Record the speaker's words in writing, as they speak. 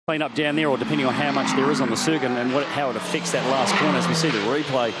clean up down there, or depending on how much there is on the circuit and how it affects that last corner. As we see the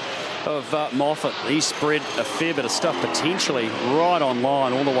replay of Moffat, he spread a fair bit of stuff potentially right on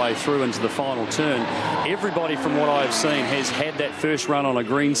line all the way through into the final turn. Everybody, from what I've seen, has had that first run on a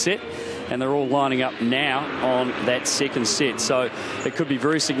green set, and they're all lining up now on that second set. So it could be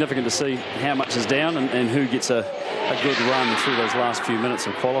very significant to see how much is down and who gets a good run through those last few minutes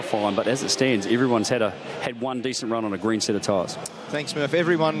of qualifying. But as it stands, everyone's had one decent run on a green set of tyres. Thanks, Murph.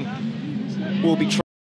 Everyone will be